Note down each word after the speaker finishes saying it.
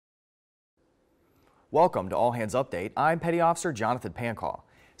Welcome to All Hands Update. I'm Petty Officer Jonathan Pancaw.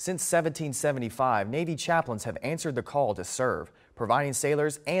 Since 1775, Navy chaplains have answered the call to serve, providing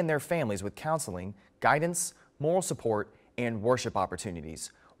sailors and their families with counseling, guidance, moral support, and worship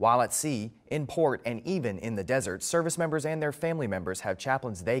opportunities. While at sea, in port, and even in the desert, service members and their family members have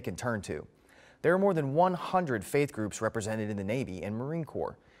chaplains they can turn to. There are more than 100 faith groups represented in the Navy and Marine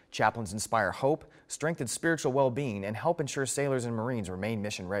Corps. Chaplains inspire hope, strengthen spiritual well-being, and help ensure sailors and Marines remain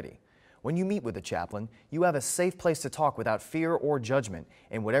mission ready. When you meet with a chaplain, you have a safe place to talk without fear or judgment,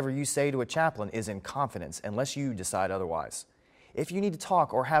 and whatever you say to a chaplain is in confidence unless you decide otherwise. If you need to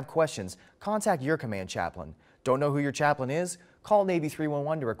talk or have questions, contact your command chaplain. Don't know who your chaplain is? Call Navy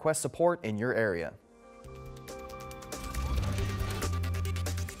 311 to request support in your area.